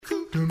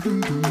You're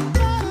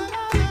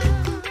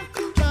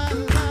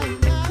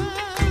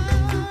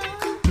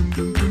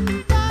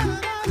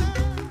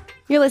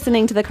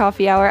listening to The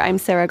Coffee Hour. I'm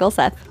Sarah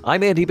Gulseth.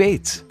 I'm Andy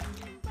Bates.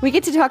 We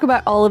get to talk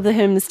about all of the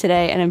hymns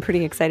today, and I'm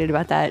pretty excited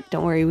about that.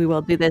 Don't worry, we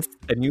will do this.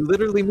 And you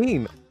literally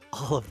mean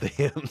all of the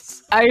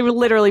hymns. I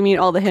literally mean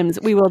all the hymns.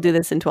 We will do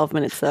this in 12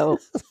 minutes, though,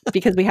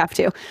 because we have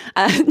to.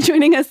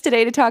 Joining us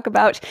today to talk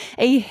about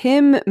a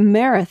hymn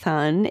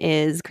marathon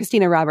is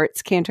Christina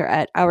Roberts, cantor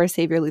at Our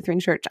Savior Lutheran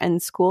Church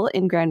and School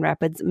in Grand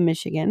Rapids,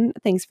 Michigan.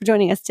 Thanks for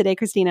joining us today,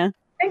 Christina.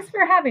 Thanks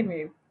for having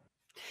me.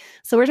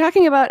 So we're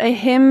talking about a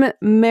hymn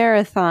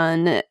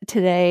marathon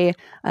today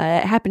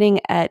happening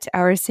at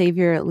Our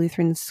Savior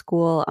Lutheran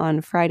School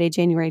on Friday,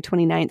 January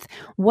 29th.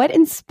 What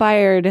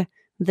inspired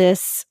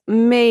this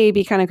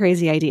maybe kind of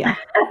crazy idea?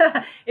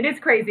 It is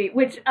crazy,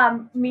 which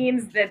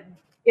means that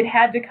it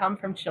had to come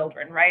from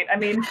children, right? I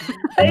mean,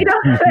 they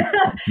don't.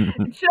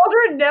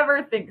 Children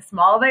never think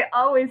small; they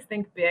always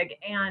think big.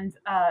 And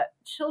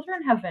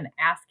children have been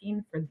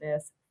asking for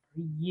this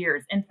for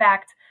years. In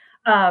fact,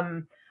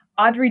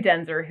 Audrey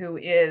Denzer, who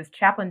is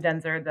Chaplain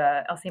Denzer,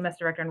 the LCMS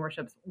Director and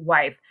Worship's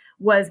wife,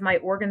 was my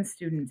organ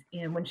student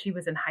when she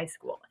was in high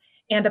school.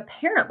 And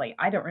apparently,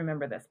 I don't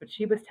remember this, but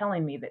she was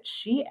telling me that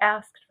she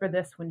asked for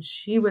this when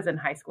she was in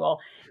high school.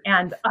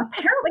 And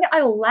apparently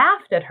I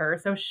laughed at her,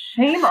 so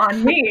shame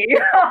on me.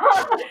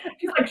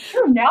 She's like,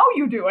 sure, now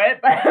you do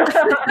it. But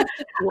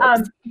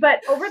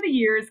over the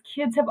years,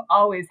 kids have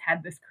always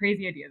had this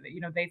crazy idea that,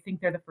 they think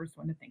they're the first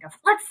one to think of,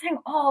 let's sing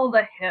all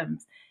the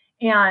hymns.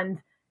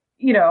 And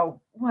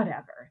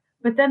whatever.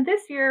 But then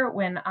this year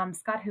when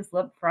Scott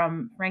Hislop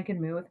from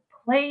Frankenmuth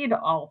played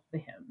all the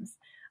hymns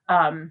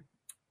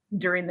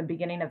during the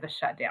beginning of the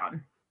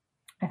shutdown,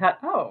 I thought,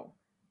 oh,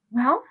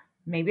 well,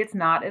 maybe it's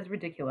not as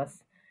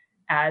ridiculous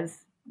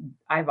as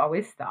I've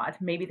always thought.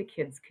 Maybe the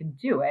kids could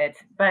do it.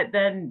 But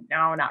then,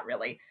 no, not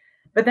really.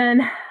 But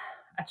then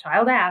a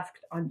child asked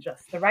on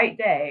just the right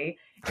day.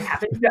 It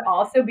happened to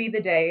also be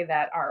the day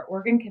that our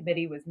organ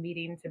committee was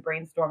meeting to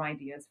brainstorm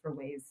ideas for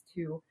ways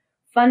to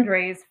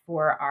fundraise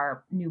for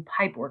our new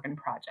pipe organ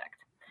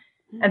project.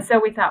 And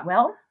so we thought,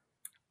 well,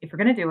 if we're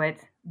going to do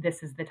it,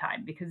 this is the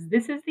time, because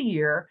this is the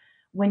year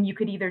when you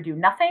could either do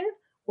nothing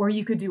or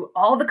you could do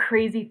all the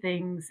crazy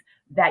things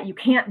that you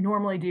can't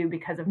normally do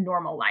because of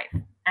normal life.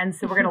 And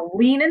so we're going to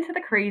lean into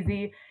the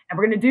crazy and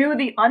we're going to do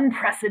the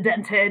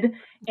unprecedented.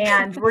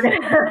 And we're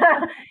going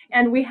to,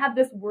 and we have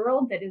this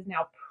world that is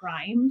now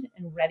primed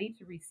and ready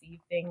to receive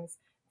things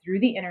through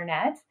the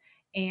internet.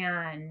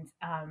 And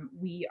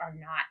we are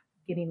not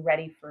getting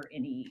ready for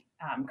any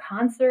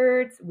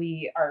concerts.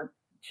 Our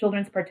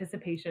children's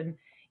participation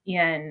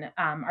in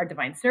our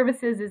divine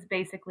services is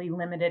basically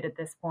limited at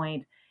this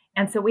point.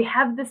 And so we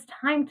have this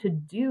time to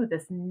do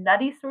this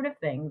nutty sort of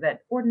thing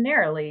that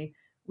ordinarily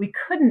we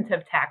couldn't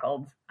have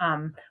tackled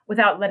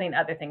without letting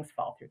other things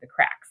fall through the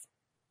cracks.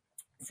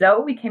 So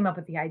we came up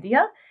with the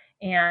idea,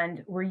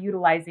 and we're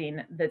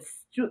utilizing the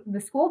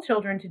school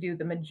children to do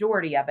the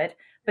majority of it.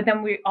 But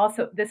then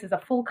this is a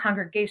full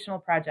congregational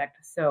project.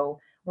 So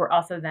we're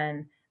also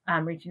then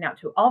reaching out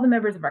to all the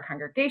members of our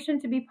congregation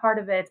to be part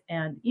of it,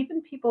 and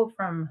even people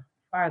from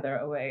farther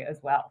away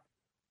as well.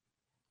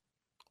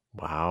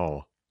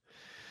 Wow.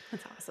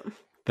 That's awesome.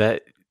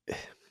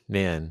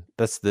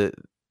 That's the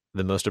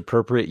most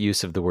appropriate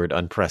use of the word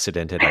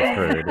unprecedented I've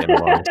heard in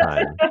a long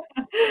time.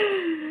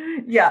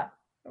 Yeah.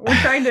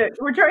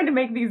 We're trying to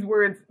make these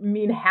words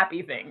mean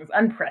happy things,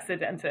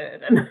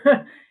 unprecedented, and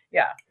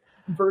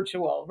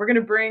virtual. We're going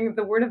to bring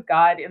the word of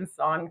God in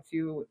song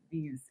to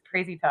these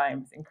crazy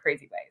times in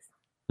crazy ways.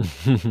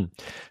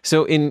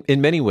 So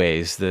in many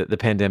ways, the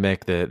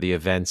pandemic, the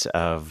events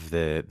of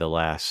the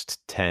last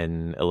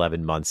 10,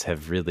 11 months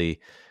have really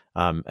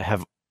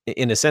have,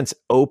 in a sense,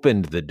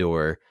 opened the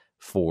door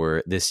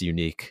for this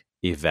unique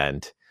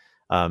event.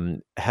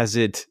 Has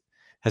it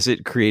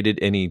created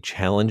any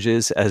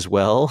challenges as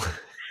well?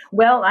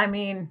 Well, I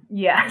mean,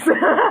 yes.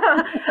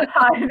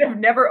 I have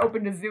never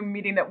opened a Zoom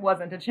meeting that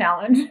wasn't a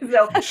challenge.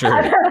 So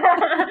sure.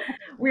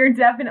 We're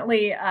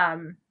definitely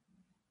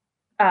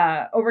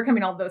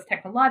overcoming all those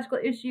technological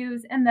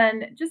issues, and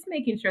then just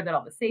making sure that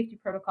all the safety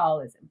protocol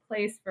is in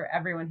place for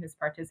everyone who's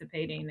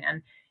participating,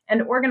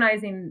 and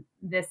organizing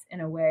this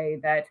in a way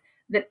that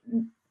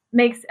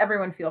makes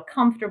everyone feel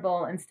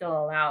comfortable and still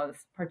allows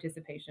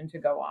participation to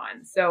go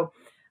on. So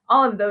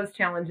all of those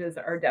challenges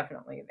are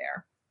definitely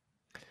there.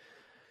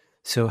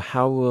 So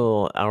how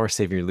will Our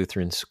Savior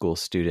Lutheran School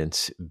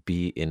students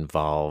be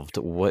involved?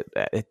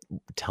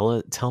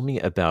 Tell me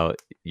about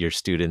your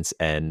students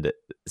and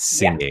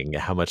singing,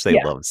 how much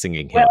they love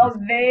singing hymns. Well,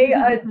 they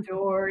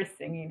adore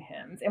singing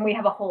hymns. And we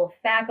have a whole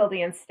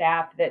faculty and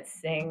staff that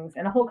sings,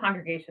 and a whole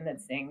congregation that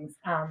sings.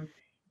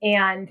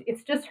 And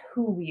it's just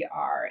who we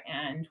are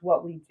and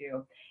what we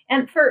do.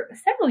 And for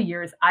several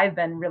years, I've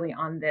been really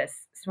on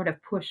this sort of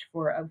push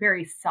for a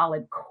very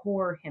solid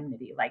core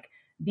hymnody. Like,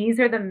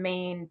 these are the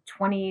main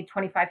 20,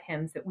 25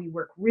 hymns that we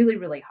work really,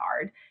 really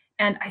hard.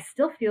 And I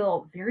still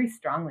feel very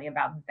strongly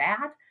about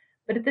that.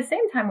 But at the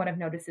same time, what I've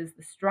noticed is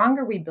the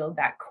stronger we build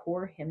that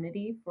core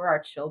hymnody for our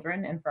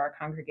children and for our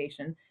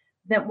congregation,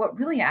 then what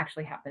really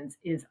actually happens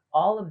is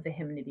all of the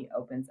hymnody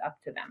opens up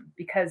to them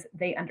because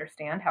they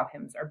understand how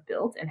hymns are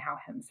built and how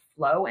hymns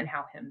flow and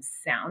how hymns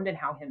sound and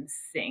how hymns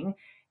sing.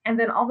 And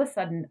then all of a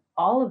sudden,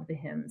 all of the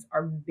hymns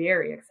are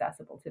very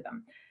accessible to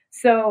them.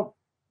 So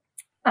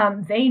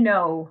they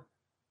know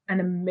an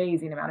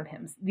amazing amount of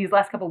hymns. These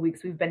last couple of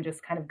weeks, we've been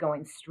just kind of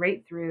going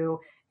straight through,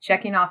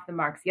 checking off the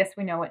marks. Yes,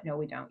 we know it. No,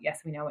 we don't.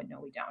 Yes, we know it.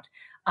 No, we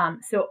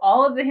don't. So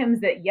all of the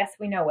hymns that, yes,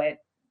 we know it,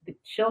 the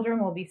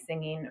children will be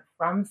singing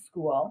from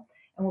school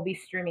and we'll be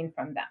streaming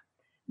from them.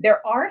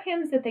 There are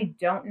hymns that they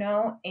don't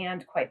know.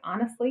 And quite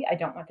honestly, I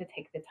don't want to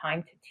take the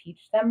time to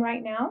teach them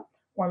right now,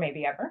 or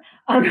maybe ever.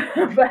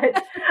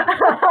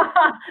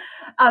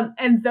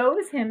 And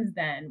those hymns,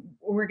 then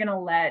we're going to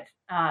let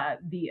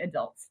the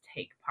adults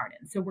take part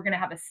in. So we're going to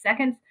have a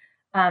second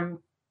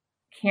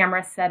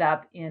camera set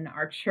up in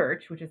our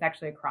church, which is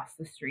actually across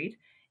the street.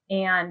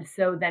 And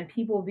so then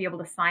people will be able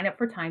to sign up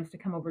for times to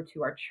come over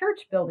to our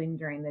church building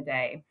during the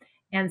day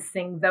and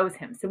sing those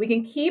hymns. So we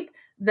can keep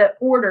the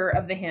order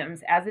of the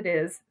hymns as it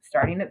is,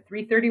 starting at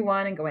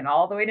 331 and going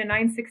all the way to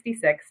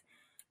 966.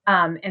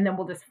 And then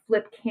we'll just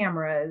flip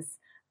cameras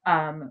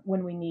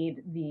when we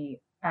need the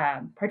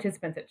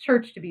participants at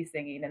church to be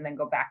singing and then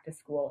go back to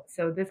school.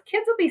 So the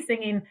kids will be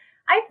singing,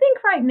 I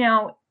think right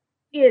now,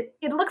 it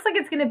looks like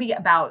it's going to be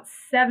about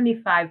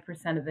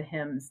 75% of the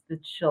hymns the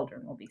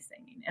children will be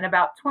singing, and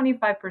about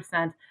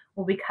 25%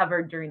 will be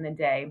covered during the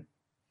day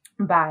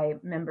by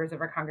members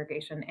of our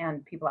congregation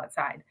and people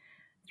outside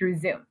through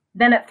Zoom.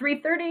 Then at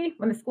 3:30,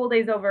 when the school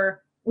day's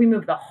over, we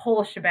move the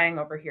whole shebang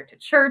over here to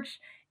church,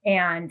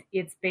 and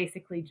it's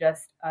basically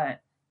just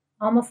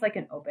almost like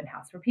an open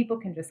house where people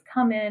can just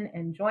come in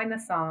and join the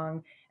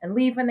song and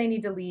leave when they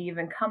need to leave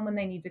and come when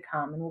they need to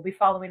come. And we'll be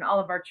following all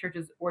of our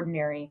church's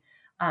ordinary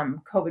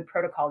COVID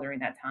protocol during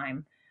that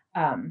time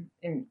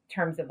in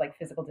terms of like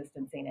physical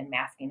distancing and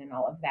masking and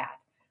all of that.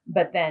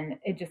 But then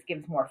it just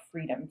gives more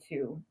freedom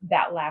to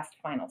that last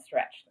final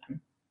stretch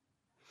then.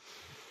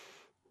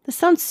 This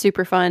sounds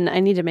super fun. I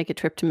need to make a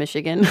trip to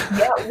Michigan.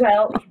 Yeah,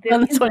 well,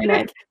 on the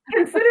 29th.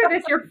 Consider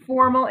this your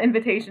formal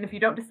invitation. If you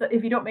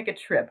don't make a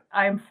trip,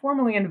 I am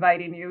formally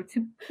inviting you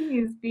to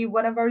please be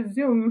one of our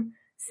Zoom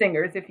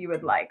singers if you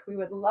would like. We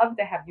would love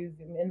to have you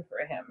Zoom in for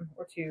a hymn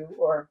or two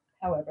or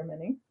however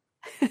many.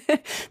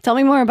 Tell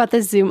me more about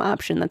this Zoom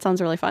option. That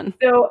sounds really fun.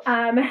 So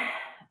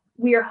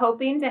we are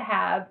hoping to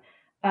have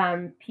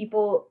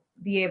people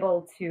be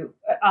able to,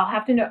 I'll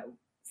have to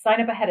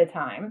sign up ahead of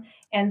time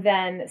and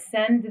then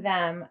send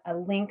them a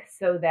link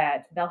so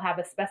that they'll have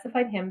a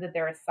specified hymn that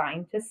they're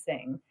assigned to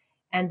sing.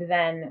 And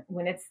then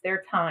when it's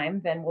their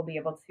time, then we'll be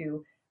able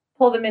to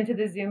pull them into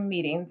the Zoom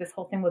meeting. This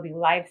whole thing will be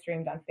live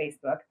streamed on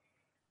Facebook.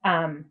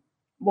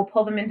 We'll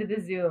pull them into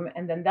the Zoom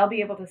and then they'll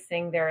be able to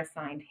sing their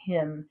assigned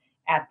hymn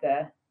at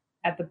the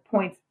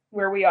point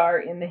where we are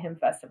in the hymn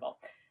festival.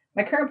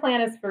 My current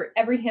plan is for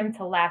every hymn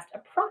to last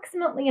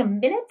approximately a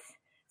minute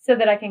so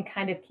that I can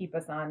kind of keep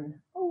us on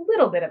a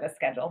little bit of a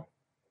schedule.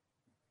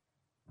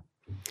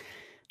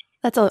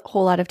 That's a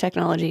whole lot of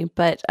technology,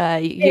 but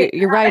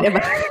you're right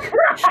about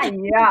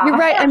Yeah. You're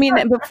right. I mean,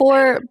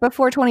 before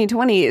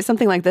 2020,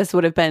 something like this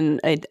would have been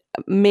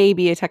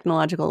maybe a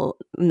technological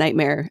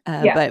nightmare.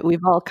 But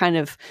we've all kind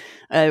of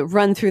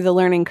run through the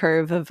learning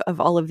curve of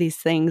all of these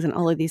things, and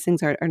all of these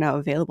things are now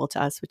available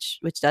to us,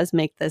 which does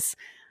make this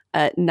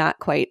not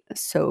quite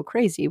so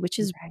crazy, which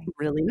is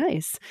really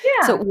nice.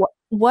 Yeah. So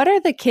what are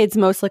the kids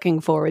most looking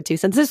forward to?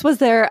 Since this was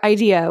their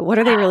idea, what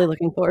are they really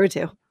looking forward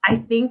to? I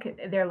think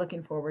they're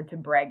looking forward to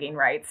bragging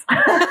rights. We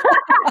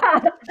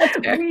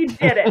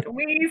did it.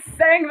 We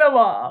sang the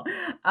law.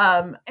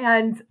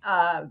 And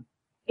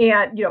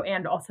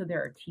also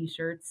there are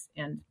T-shirts,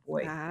 and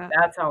boy,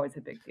 that's always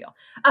a big deal.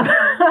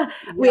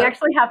 We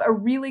actually have a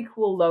really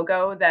cool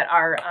logo that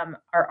our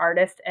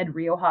artist Ed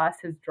Riojas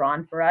has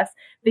drawn for us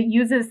that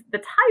uses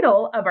the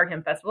title of our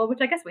hymn festival,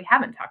 which I guess we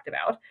haven't talked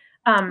about.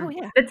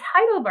 The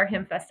title of our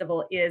hymn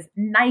festival is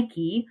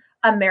Nike,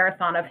 a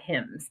Marathon of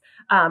Hymns,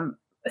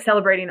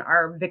 celebrating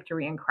our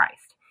victory in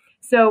Christ.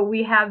 So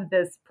we have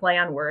this play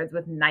on words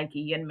with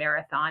Nike and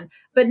marathon,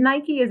 but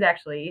Nike is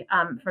actually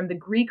from the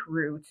Greek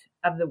root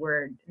of the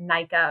word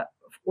Nika,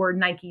 or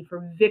Nike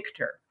for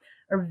victor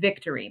or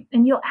victory.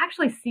 And you'll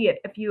actually see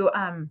it if you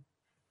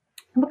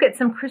look at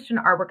some Christian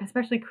artwork,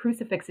 especially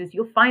crucifixes.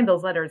 You'll find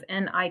those letters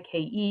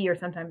Nike, or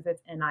sometimes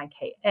it's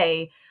Nika,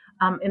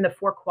 in the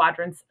four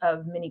quadrants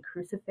of many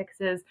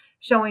crucifixes,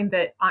 showing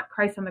that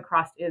Christ on the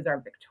cross is our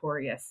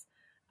victorious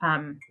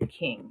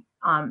King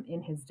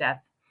in his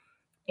death.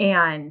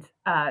 And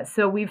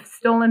so we've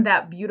stolen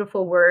that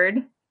beautiful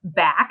word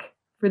back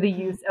for the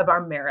use of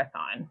our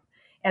marathon.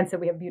 And so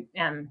we have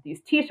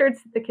these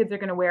T-shirts that the kids are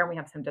going to wear, and we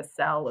have some to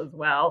sell as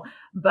well.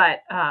 But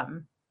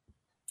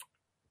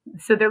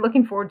so they're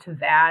looking forward to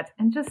that,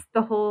 and just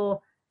the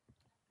whole.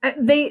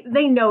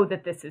 They know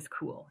that this is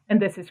cool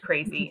and this is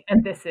crazy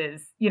and this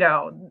is,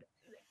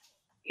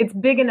 it's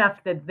big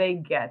enough that they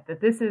get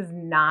that this is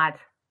not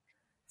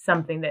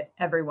something that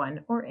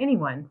everyone, or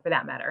anyone for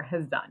that matter,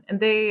 has done. And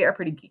they are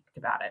pretty geeked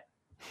about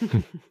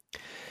it.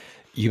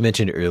 You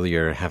mentioned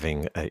earlier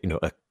having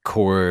a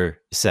core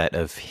set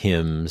of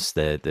hymns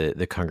that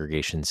the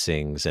congregation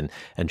sings, and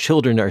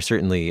children are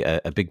certainly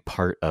a big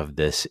part of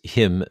this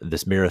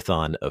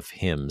marathon of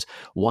hymns.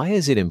 Why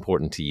is it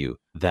important to you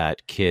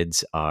that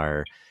kids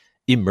are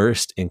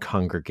immersed in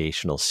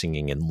congregational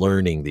singing and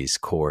learning these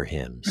core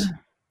hymns?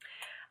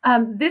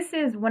 This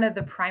is one of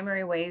the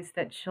primary ways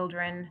that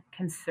children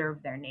can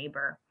serve their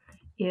neighbor,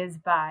 is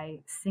by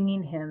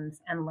singing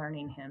hymns and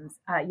learning hymns.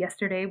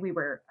 Yesterday, we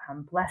were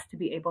blessed to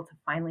be able to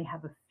finally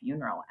have a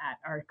funeral at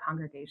our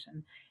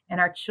congregation, and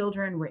our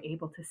children were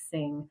able to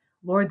sing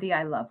 "Lord, Thee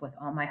I Love with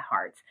All My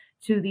Heart"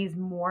 to these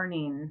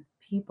mourning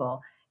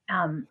people.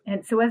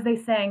 And so as they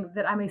sang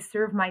 "That I May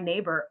Serve My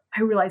Neighbor,"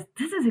 I realized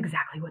this is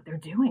exactly what they're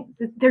doing.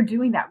 They're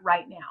doing that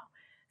right now.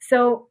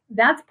 So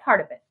that's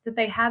part of it, that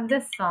they have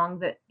this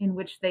song in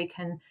which they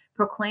can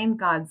proclaim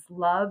God's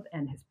love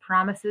and his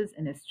promises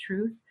and his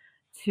truth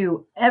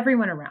to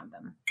everyone around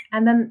them.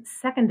 And then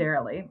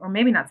secondarily, or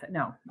maybe not,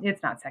 no,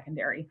 it's not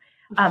secondary.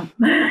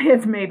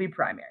 It's maybe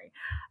primary,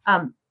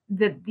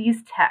 that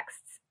these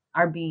texts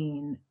are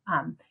being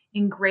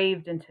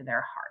engraved into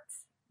their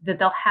hearts, that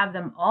they'll have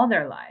them all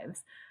their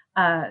lives,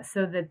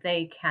 so that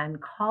they can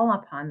call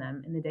upon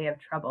them in the day of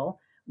trouble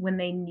when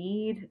they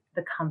need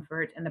the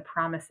comfort and the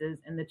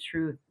promises and the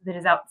truth that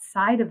is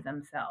outside of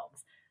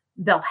themselves.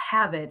 They'll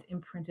have it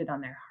imprinted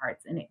on their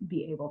hearts and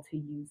be able to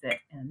use it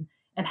and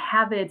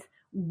have it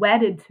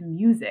wedded to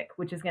music,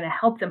 which is going to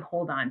help them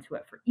hold on to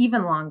it for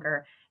even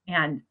longer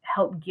and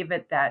help give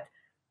it that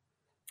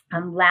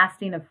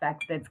lasting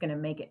effect that's going to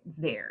make it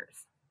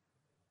theirs.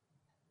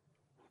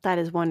 That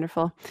is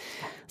wonderful.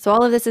 So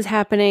all of this is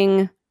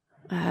happening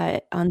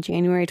on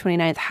January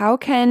 29th. How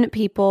can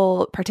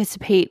people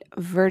participate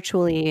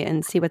virtually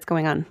and see what's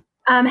going on?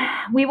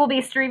 We will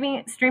be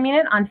streaming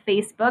it on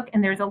Facebook,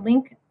 and there's a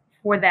link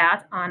for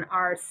that on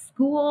our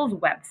school's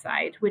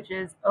website, which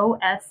is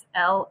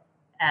oslsgr.org.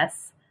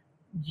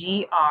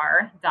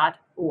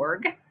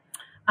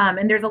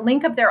 And there's a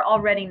link up there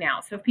already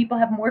now. So if people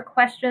have more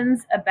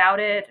questions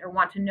about it or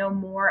want to know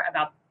more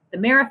about the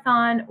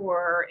marathon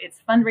or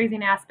its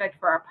fundraising aspect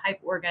for our pipe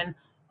organ,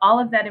 all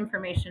of that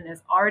information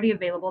is already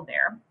available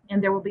there.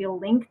 And there will be a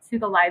link to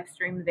the live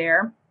stream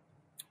there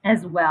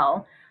as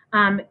well.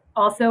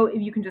 Also,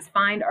 if you can just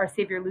find Our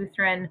Savior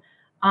Lutheran,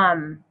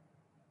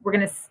 we're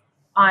going to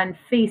on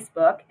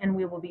Facebook, and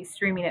we will be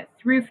streaming it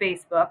through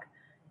Facebook.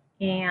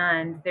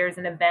 And there's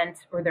an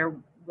event, or there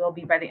will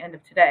be by the end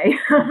of today,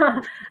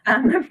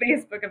 the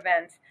Facebook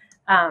event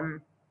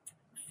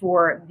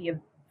for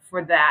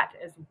that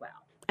as well.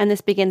 And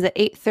this begins at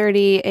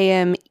 8:30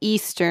 a.m.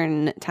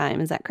 Eastern time.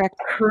 Is that correct?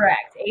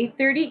 Correct.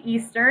 8:30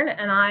 Eastern.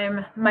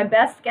 And my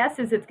best guess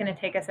is it's going to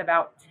take us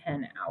about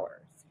 10 hours.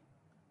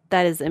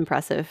 That is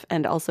impressive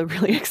and also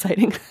really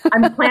exciting.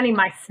 I'm planning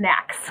my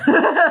snacks.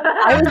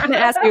 I was going to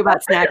ask you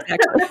about snacks,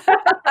 actually.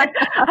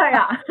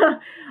 Yeah.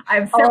 I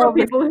have several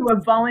people who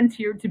have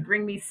volunteered to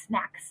bring me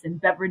snacks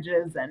and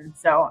beverages, and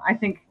so I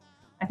think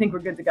we're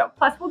good to go.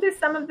 Plus, we'll do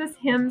some of this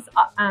hymns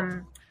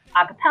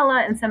a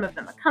cappella, and some of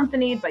them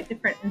accompanied by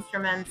different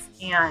instruments,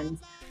 and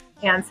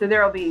so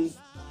there will be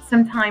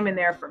some time in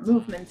there for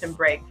movement and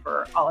break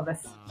for all of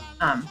us.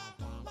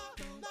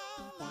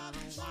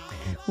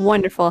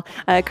 Wonderful.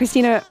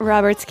 Christina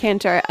Roberts,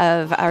 cantor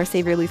of Our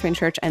Savior Lutheran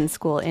Church and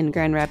School in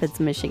Grand Rapids,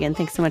 Michigan.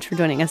 Thanks so much for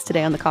joining us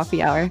today on the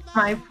Coffee Hour.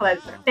 My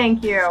pleasure.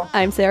 Thank you.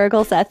 I'm Sarah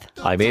Golseth.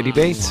 I'm Andy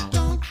Bates.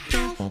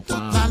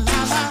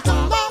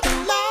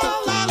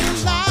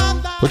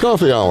 The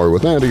Coffee Hour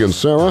with Andy and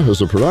Sarah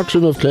is a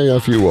production of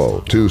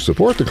KFUO. To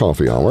support the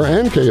Coffee Hour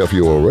and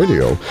KFUO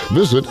Radio,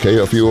 visit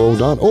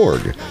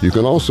KFUO.org. You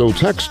can also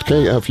text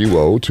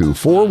KFUO to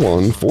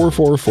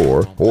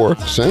 41444 or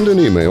send an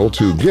email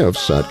to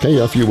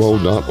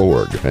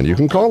gifts@KFUO.org. And you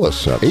can call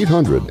us at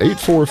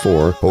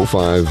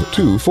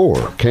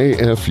 800-844-0524.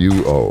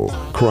 KFUO.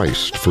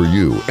 Christ for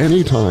you,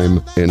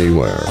 anytime,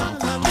 anywhere.